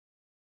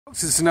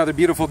It's another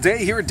beautiful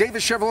day here at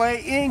Davis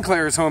Chevrolet in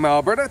Claresholm,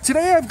 Alberta.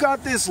 Today I've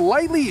got this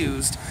lightly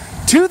used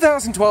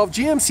 2012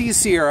 GMC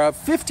Sierra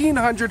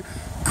 1500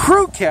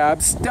 Crew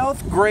Cab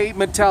Stealth Gray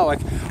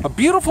Metallic. A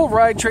beautiful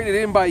ride traded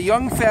in by a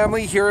young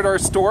family here at our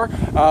store.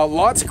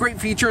 Lots of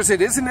great features.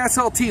 It is an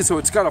SLT, so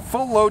it's got a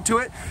full load to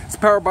it. It's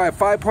powered by a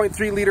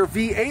 5.3 liter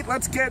V8.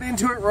 Let's get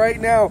into it right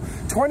now.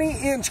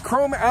 20-inch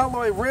chrome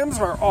alloy rims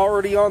are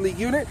already on the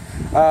unit.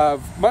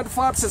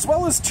 Mudflaps as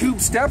well as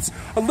tube steps.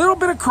 A little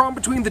bit of chrome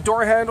between the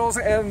door handles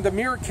and the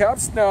mirror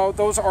caps. Now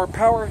those are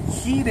power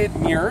heated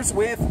mirrors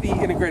with the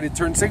integrated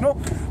turn signal.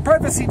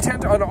 Privacy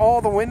tint on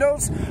all the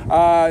windows.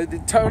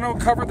 The tonneau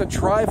cover, the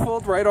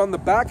trifold right on the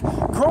back.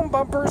 Chrome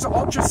bumpers,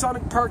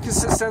 ultrasonic park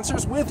assist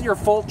sensors with your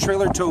full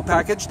trailer tow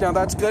package. Now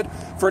that's good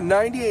for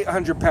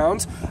 9,800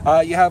 pounds.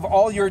 You have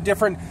all your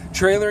different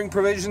trailering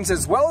provisions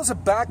as well as a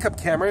backup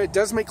camera. It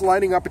does make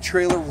lining up a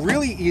trailer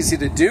really easy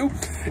to do.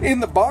 In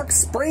the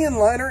box, spray and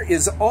liner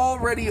is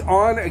already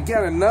on.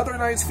 Again, another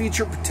nice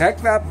feature,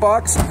 protect that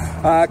box.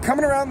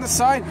 Coming around the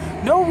side,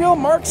 no real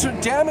marks or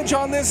damage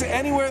on this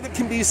anywhere that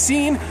can be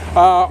seen.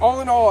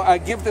 All in all, I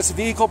give this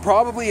vehicle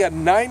probably a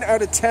 9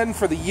 out of 10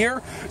 for the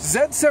year.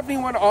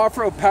 Z71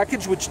 off-road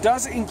package, which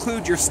does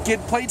include your skid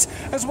plates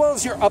as well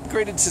as your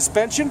upgraded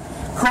suspension.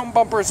 Chrome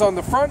bumpers on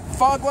the front,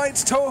 fog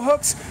lights, tow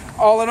hooks.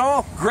 All in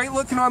all, great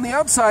looking on the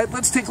outside.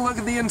 Let's take a look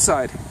at the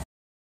inside.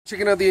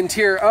 Checking out the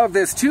interior of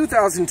this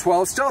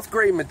 2012 Stealth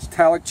Gray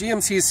Metallic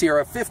GMC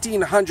Sierra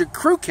 1500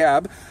 Crew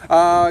Cab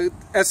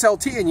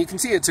SLT, and you can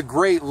see it's a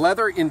gray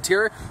leather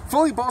interior,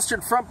 fully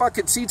bolstered front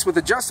bucket seats with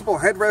adjustable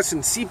headrests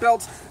and seat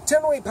belts,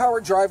 10-way power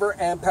driver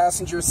and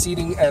passenger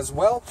seating as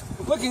well.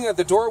 Looking at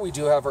the door, we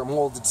do have our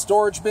molded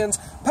storage bins,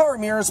 power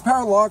mirrors,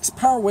 power locks,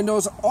 power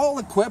windows, all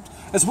equipped,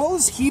 as well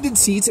as heated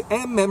seats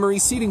and memory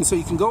seating, so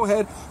you can go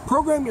ahead,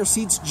 program your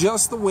seats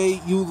just the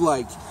way you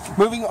like.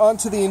 Moving on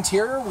to the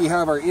interior, we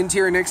have our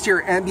interior and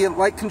exterior ambient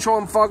light control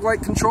and fog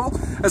light control,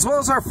 as well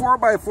as our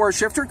 4x4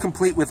 shifter,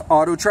 complete with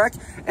auto track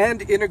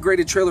and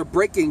integrated trailer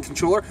braking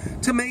controller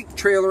to make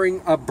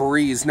trailering a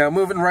breeze. Now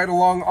moving right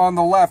along on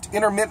the left,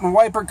 intermittent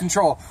wiper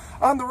control.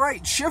 On the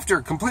right, shifter,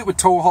 complete with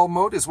tow haul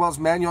mode as well as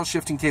manual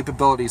shifting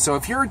capability. So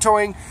if you're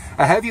towing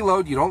a heavy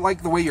load, you don't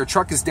like the way your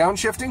truck is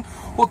downshifting,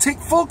 we'll take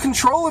full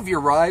control of your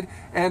ride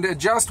and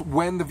adjust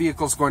when the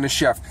vehicle's going to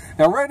shift.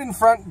 Now right in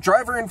front,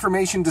 driver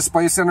information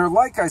display center,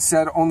 like I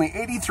said, only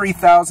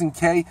 83,000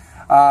 K.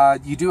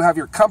 You do have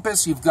your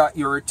compass, you've got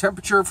your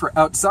temperature for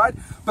outside,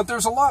 but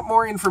there's a lot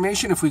more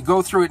information. If we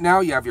go through it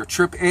now, you have your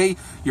trip A,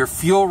 your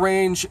fuel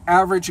range,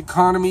 average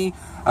economy,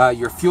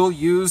 your fuel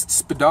used,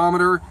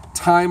 speedometer,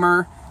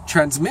 timer,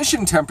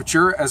 transmission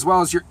temperature, as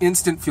well as your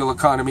instant fuel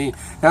economy.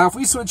 Now if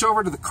we switch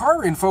over to the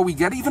car info, we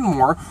get even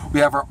more. We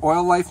have our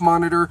oil life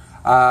monitor,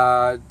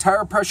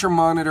 tire pressure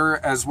monitor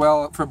as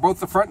well for both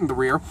the front and the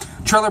rear,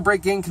 trailer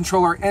brake gain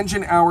controller,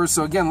 engine hours.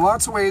 So again,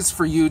 lots of ways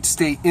for you to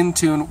stay in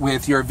tune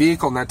with your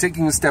vehicle. Now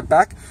taking a step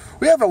back,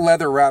 we have a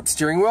leather wrapped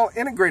steering wheel,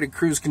 integrated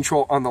cruise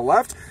control on the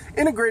left,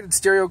 integrated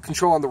stereo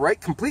control on the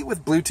right, complete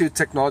with Bluetooth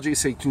technology,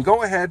 so you can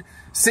go ahead,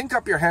 sync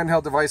up your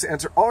handheld device,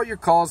 answer all your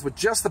calls with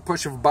just the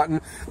push of a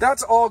button.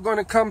 That's all going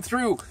to come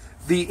through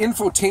the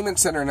infotainment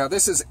center. Now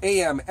this is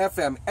AM,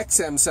 FM,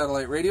 XM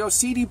satellite radio,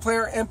 CD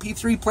player,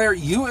 MP3 player,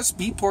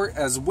 USB port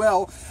as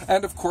well,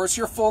 and of course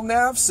your full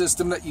nav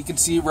system that you can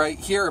see right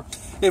here.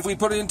 If we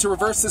put it into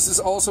reverse, this is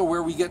also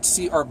where we get to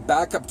see our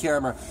backup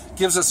camera.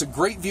 Gives us a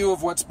great view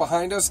of what's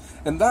behind us,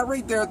 and that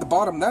right there at the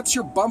bottom, that's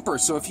your bumper.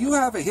 So if you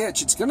have a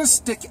hitch, it's going to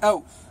stick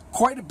out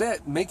quite a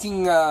bit,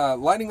 making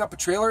lining up a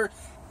trailer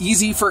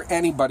easy for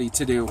anybody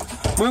to do.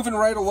 Moving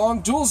right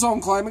along, dual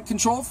zone climate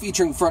control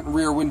featuring front and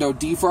rear window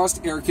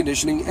defrost, air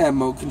conditioning, and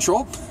mode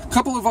control.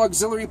 Couple of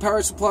auxiliary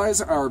power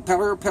supplies, our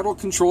power pedal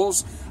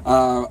controls,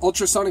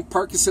 ultrasonic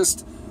park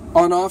assist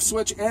on-off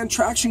switch, and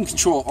traction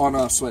control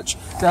on-off switch.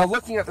 Now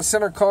looking at the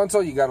center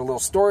console, you got a little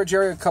storage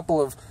area, a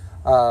couple of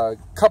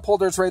cup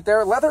holders right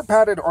there, leather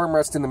padded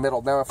armrest in the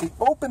middle. Now if we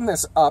open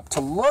this up to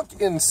look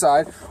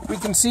inside, we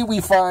can see we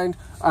find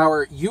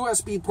our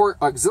USB port,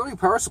 auxiliary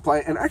power supply,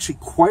 and actually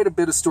quite a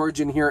bit of storage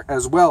in here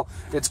as well.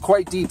 It's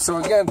quite deep, so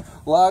again,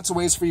 lots of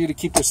ways for you to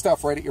keep your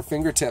stuff right at your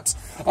fingertips.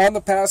 On the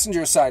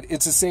passenger side,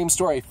 it's the same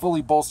story.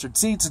 Fully bolstered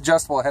seats,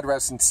 adjustable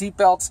headrests and seat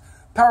belts,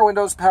 power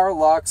windows, power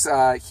locks,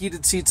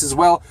 heated seats as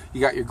well.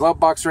 You got your glove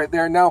box right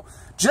there. Now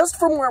just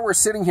from where we're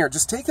sitting here,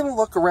 just taking a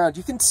look around,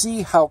 you can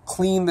see how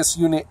clean this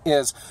unit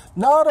is.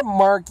 Not a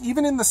mark,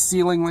 even in the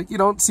ceiling, like you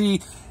don't see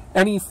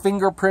any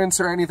fingerprints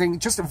or anything.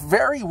 Just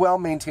very well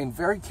maintained,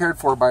 very cared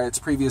for by its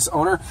previous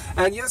owner.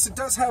 And yes, it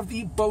does have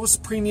the Bose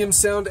premium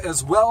sound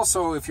as well,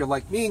 so if you're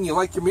like me and you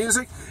like your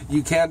music,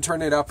 you can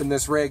turn it up in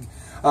this rig.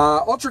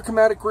 Ultra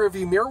chromatic rear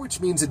view mirror, which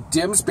means it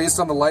dims based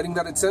on the lighting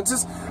that it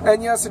senses.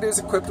 And yes, it is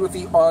equipped with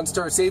the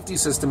OnStar safety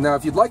system. Now,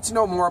 if you'd like to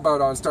know more about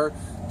OnStar,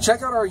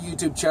 check out our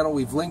YouTube channel.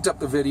 We've linked up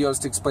the videos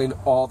to explain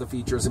all the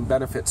features and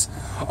benefits.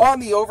 On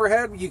the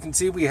overhead, you can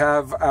see we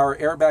have our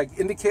airbag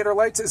indicator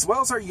lights as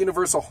well as our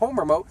universal home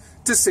remote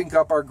to sync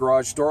up our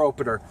garage door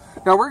opener.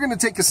 Now we're going to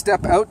take a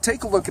step out,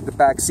 take a look at the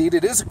back seat.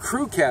 It is a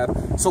crew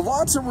cab, so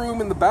lots of room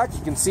in the back.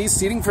 You can see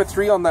seating for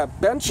 3 on that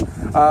bench.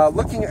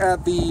 Looking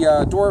at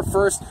the door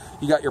first,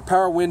 you got your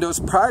power windows,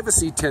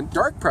 privacy tint,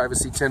 dark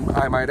privacy tint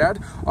I might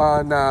add,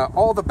 on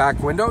all the back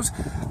windows.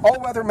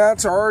 All-weather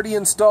mats are already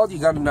installed. You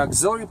got an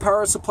auxiliary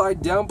power supply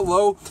down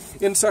below.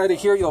 Inside of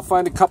here, you'll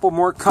find a couple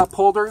more cup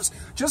holders.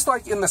 Just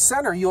like in the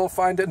center, you'll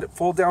find a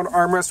fold-down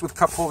armrest with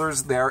cup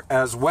holders there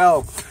as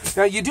well.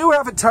 Now, you do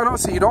have a tonneau,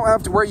 so you don't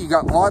have to worry. You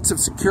got lots of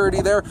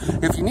security there.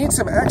 If you need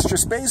some extra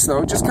space,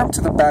 though, just come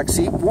to the back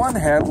seat, one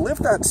hand,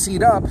 lift that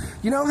seat up.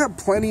 You now have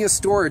plenty of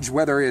storage,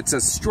 whether it's a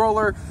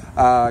stroller,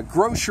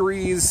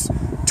 groceries,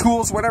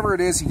 tools, whatever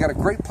it is. You got a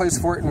great place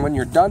for it, and when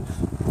you're done,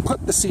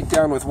 put the seat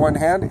down with one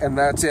hand, and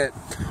that's it.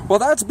 Well,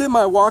 that's been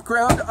my walk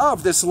around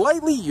of this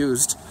lightly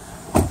used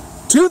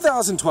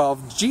 2012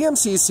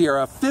 GMC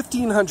Sierra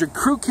 1500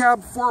 crew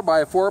cab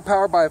 4x4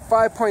 powered by a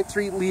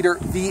 5.3 liter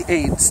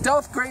V8.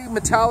 Stealth gray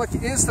metallic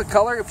is the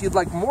color. If you'd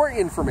like more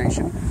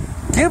information,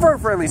 give our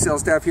friendly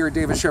sales staff here at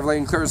Davis Chevrolet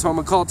in Claresholm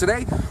a call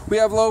today. We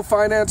have low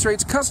finance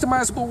rates,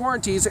 customizable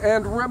warranties,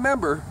 and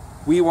remember,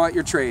 we want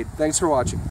your trade. Thanks for watching.